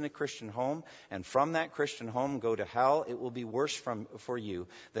raised in a Christian home, and from that Christian home go to hell, it will be worse for you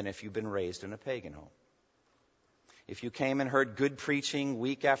than if you've been raised in a pagan home. If you came and heard good preaching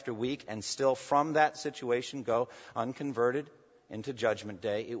week after week, and still from that situation go unconverted into Judgment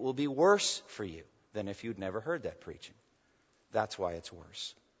Day, it will be worse for you than if you'd never heard that preaching. That's why it's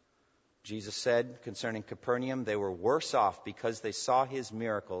worse. Jesus said concerning Capernaum, they were worse off because they saw his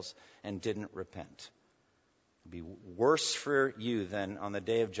miracles and didn't repent. It would be worse for you than on the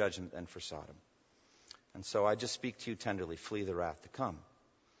day of judgment than for Sodom. And so I just speak to you tenderly, flee the wrath to come.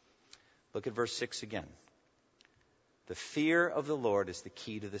 Look at verse 6 again. The fear of the Lord is the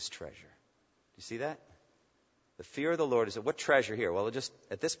key to this treasure. Do you see that? The fear of the Lord is what treasure here? Well, just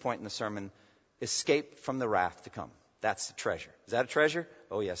at this point in the sermon, escape from the wrath to come. That's the treasure. Is that a treasure?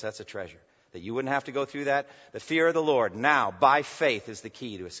 Oh, yes, that's a treasure. That you wouldn't have to go through that. The fear of the Lord now, by faith, is the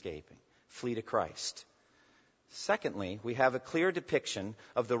key to escaping. Flee to Christ. Secondly, we have a clear depiction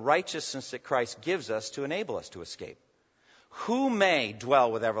of the righteousness that Christ gives us to enable us to escape. Who may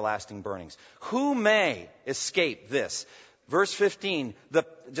dwell with everlasting burnings? Who may escape this? Verse 15,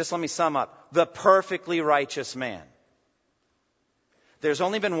 just let me sum up. The perfectly righteous man. There's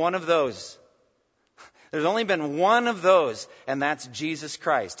only been one of those. There's only been one of those, and that's Jesus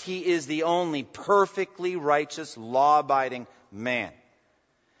Christ. He is the only perfectly righteous, law-abiding man.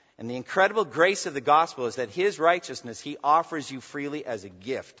 And the incredible grace of the gospel is that His righteousness He offers you freely as a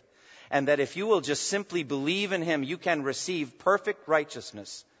gift. And that if you will just simply believe in Him, you can receive perfect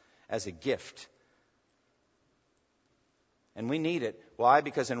righteousness as a gift. And we need it. Why?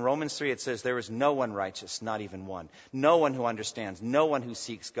 Because in Romans 3 it says there is no one righteous, not even one. No one who understands, no one who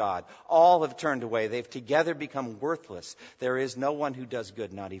seeks God. All have turned away. They've together become worthless. There is no one who does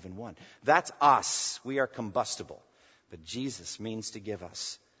good, not even one. That's us. We are combustible. But Jesus means to give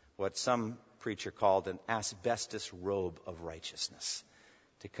us what some preacher called an asbestos robe of righteousness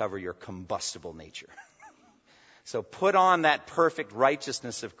to cover your combustible nature. So put on that perfect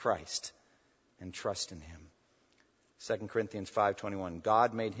righteousness of Christ and trust in Him. 2 Corinthians 5:21,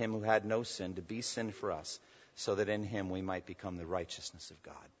 God made Him who had no sin to be sin for us, so that in Him we might become the righteousness of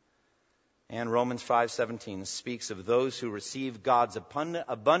God. And Romans 5:17 speaks of those who receive God's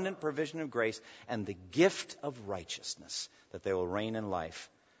abundant provision of grace and the gift of righteousness, that they will reign in life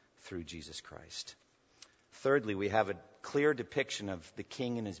through Jesus Christ. Thirdly, we have a clear depiction of the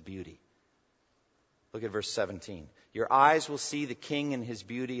King and His beauty. Look at verse 17. Your eyes will see the King in His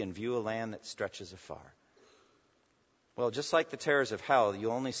beauty and view a land that stretches afar. Well, just like the terrors of hell,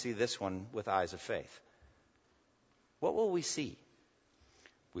 you only see this one with eyes of faith. What will we see?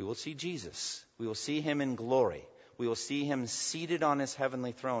 We will see Jesus. We will see Him in glory. We will see Him seated on His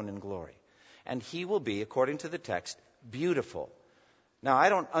heavenly throne in glory. And He will be, according to the text, beautiful. Now, I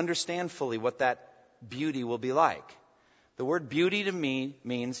don't understand fully what that beauty will be like. The word beauty to me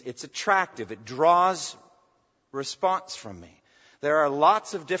means it's attractive. It draws response from me. There are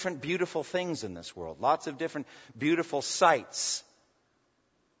lots of different beautiful things in this world, lots of different beautiful sights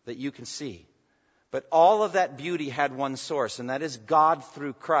that you can see. But all of that beauty had one source, and that is God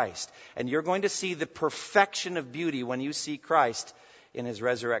through Christ. And you're going to see the perfection of beauty when you see Christ in His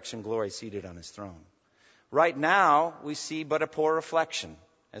resurrection glory seated on His throne. Right now, we see but a poor reflection,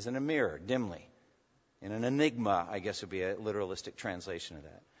 as in a mirror, dimly. In an enigma, I guess would be a literalistic translation of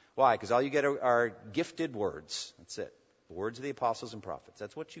that. Why? Because all you get are gifted words. That's it. The words of the apostles and prophets.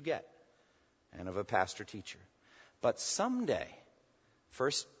 That's what you get. And of a pastor teacher. But someday,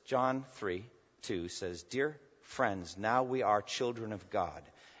 1 John 3:2 says, Dear friends, now we are children of God,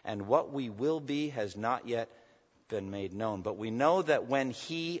 and what we will be has not yet been made known. But we know that when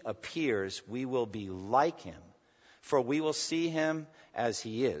He appears, we will be like Him, for we will see Him as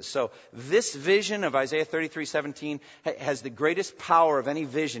He is. So this vision of Isaiah 33:17 has the greatest power of any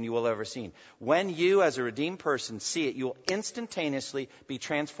vision you will ever see. When you, as a redeemed person, see it, you will instantaneously be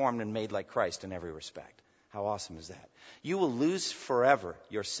transformed and made like Christ in every respect. How awesome is that? You will lose forever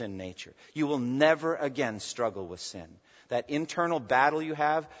your sin nature. You will never again struggle with sin. That internal battle you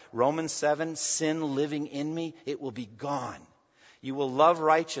have, Romans 7, sin living in me, it will be gone. You will love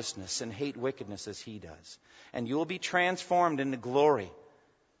righteousness and hate wickedness as He does. And you will be transformed into glory.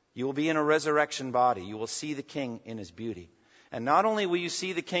 You will be in a resurrection body. You will see the King in His beauty. And not only will you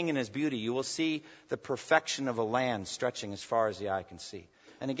see the King in His beauty, you will see the perfection of a land stretching as far as the eye can see.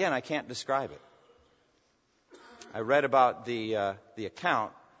 And again, I can't describe it. I read about the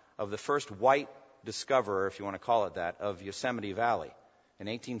account of the first white discoverer, if you want to call it that, of Yosemite Valley. In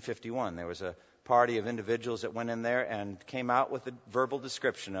 1851, there was a party of individuals that went in there and came out with a verbal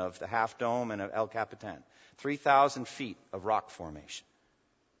description of the Half Dome and of El Capitan. 3,000 feet of rock formation.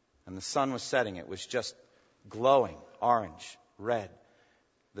 And the sun was setting. It was just glowing, orange, red.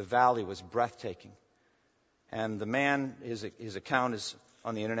 The valley was breathtaking. And the man, his account is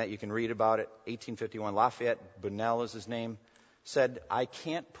on the internet. You can read about it. 1851, Lafayette Bunnell is his name. Said, I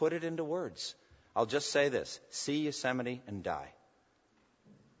can't put it into words. I'll just say this. See Yosemite and die.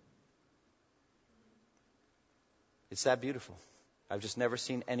 It's that beautiful. I've just never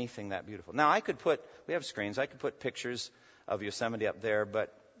seen anything that beautiful. Now, we have screens. I could put pictures of Yosemite up there,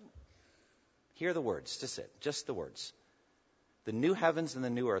 but hear the words. Just the words. The new heavens and the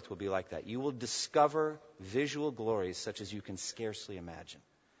new earth will be like that. You will discover visual glories such as you can scarcely imagine.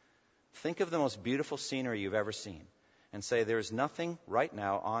 Think of the most beautiful scenery you've ever seen and say there is nothing right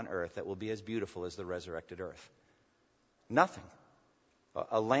now on earth that will be as beautiful as the resurrected earth. Nothing.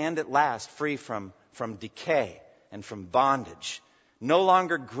 A land at last free from decay and from bondage No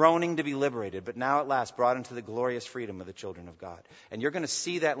longer groaning to be liberated, but now at last brought into the glorious freedom of the children of God. And you're going to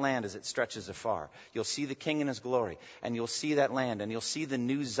see that land as it stretches afar. You'll see the King in his glory, and you'll see that land, and you'll see the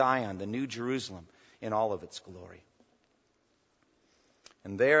new Zion, the new Jerusalem, in all of its glory.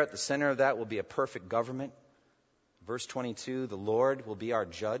 And there at the center of that will be a perfect government. Verse 22, the Lord will be our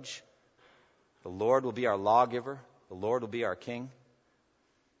judge. The Lord will be our lawgiver. The Lord will be our king.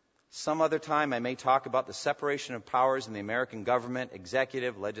 Some other time I may talk about the separation of powers in the American government,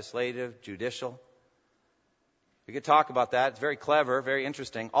 executive, legislative, judicial. We could talk about that. It's very clever, very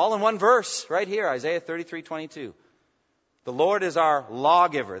interesting. All in one verse, right here, Isaiah 33:22. The Lord is our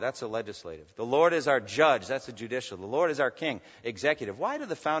lawgiver. That's a legislative. The Lord is our judge. That's a judicial. The Lord is our king, executive. Why did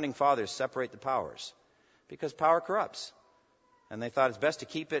the founding fathers separate the powers? Because power corrupts. And they thought it's best to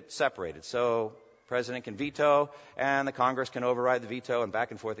keep it separated. So President can veto, and the Congress can override the veto, and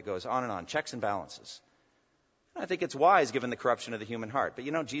back and forth it goes, on and on. Checks and balances. I think it's wise given the corruption of the human heart. But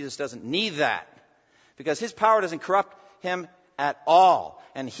Jesus doesn't need that, because his power doesn't corrupt him at all.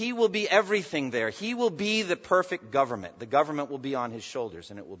 And he will be everything there. He will be the perfect government. The government will be on his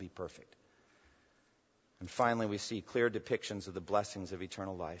shoulders, and it will be perfect. And finally, we see clear depictions of the blessings of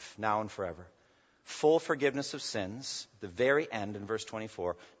eternal life, now and forever. Full forgiveness of sins, the very end in verse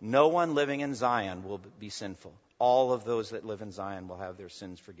 24. No one living in Zion will be sinful. All of those that live in Zion will have their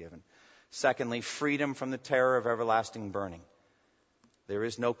sins forgiven. Secondly, freedom from the terror of everlasting burning. There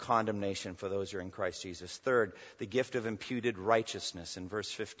is no condemnation for those who are in Christ Jesus. Third, the gift of imputed righteousness in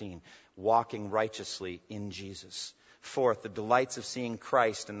verse 15. Walking righteously in Jesus. Fourth, the delights of seeing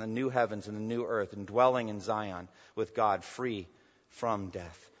Christ in the new heavens and the new earth and dwelling in Zion with God, free from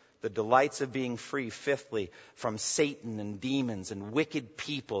death. The delights of being free, fifthly, from Satan and demons and wicked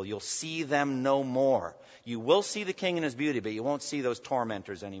people. You'll see them no more. You will see the King in his beauty, but you won't see those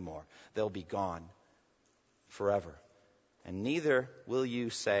tormentors anymore. They'll be gone forever. And neither will you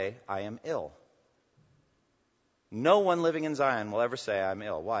say, I am ill. No one living in Zion will ever say, I'm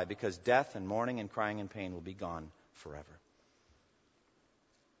ill. Why? Because death and mourning and crying and pain will be gone forever.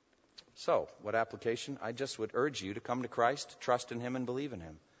 So, what application? I just would urge you to come to Christ, trust in him, and believe in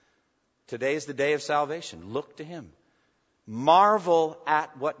him. Today is the day of salvation. Look to him. Marvel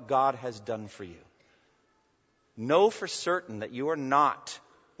at what God has done for you. Know for certain that you are not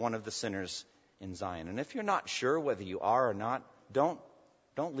one of the sinners in Zion. And if you're not sure whether you are or not, don't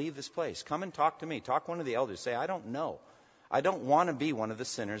leave this place. Come and talk to me. Talk to one of the elders. Say, I don't know. I don't want to be one of the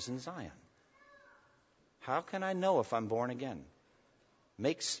sinners in Zion. How can I know if I'm born again?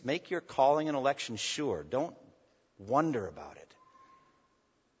 Make your calling and election sure. Don't wonder about it.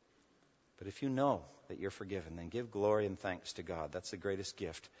 But if you know that you're forgiven, then give glory and thanks to God. That's the greatest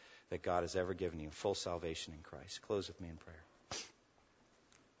gift that God has ever given you, full salvation in Christ. Close with me in prayer.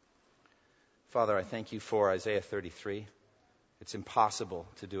 Father, I thank you for Isaiah 33. It's impossible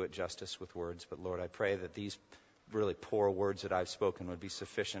to do it justice with words, but Lord, I pray that these really poor words that I've spoken would be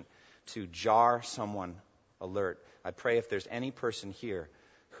sufficient to jar someone alert. I pray if there's any person here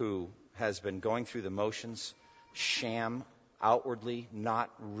who has been going through the motions, sham, outwardly,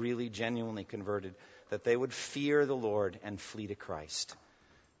 not really genuinely converted, that they would fear the Lord and flee to Christ.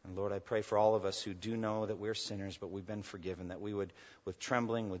 And Lord, I pray for all of us who do know that we're sinners, but we've been forgiven, that we would, with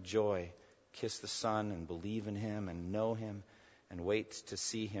trembling, with joy, kiss the Son and believe in him and know him and wait to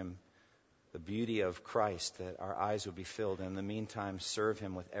see him, the beauty of Christ, that our eyes would be filled. And in the meantime, serve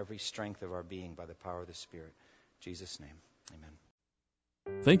him with every strength of our being by the power of the Spirit. In Jesus' name,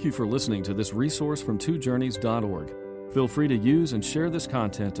 amen. Thank you for listening to this resource from twojourneys.org. Feel free to use and share this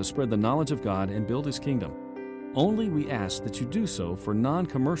content to spread the knowledge of God and build his kingdom. Only we ask that you do so for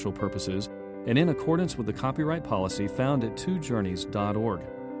non-commercial purposes and in accordance with the copyright policy found at twojourneys.org.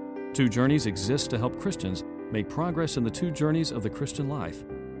 Two Journeys exists to help Christians make progress in the two journeys of the Christian life,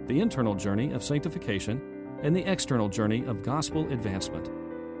 the internal journey of sanctification and the external journey of gospel advancement.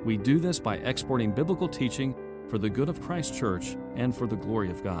 We do this by exporting biblical teaching for the good of Christ's church and for the glory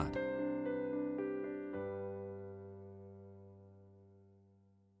of God.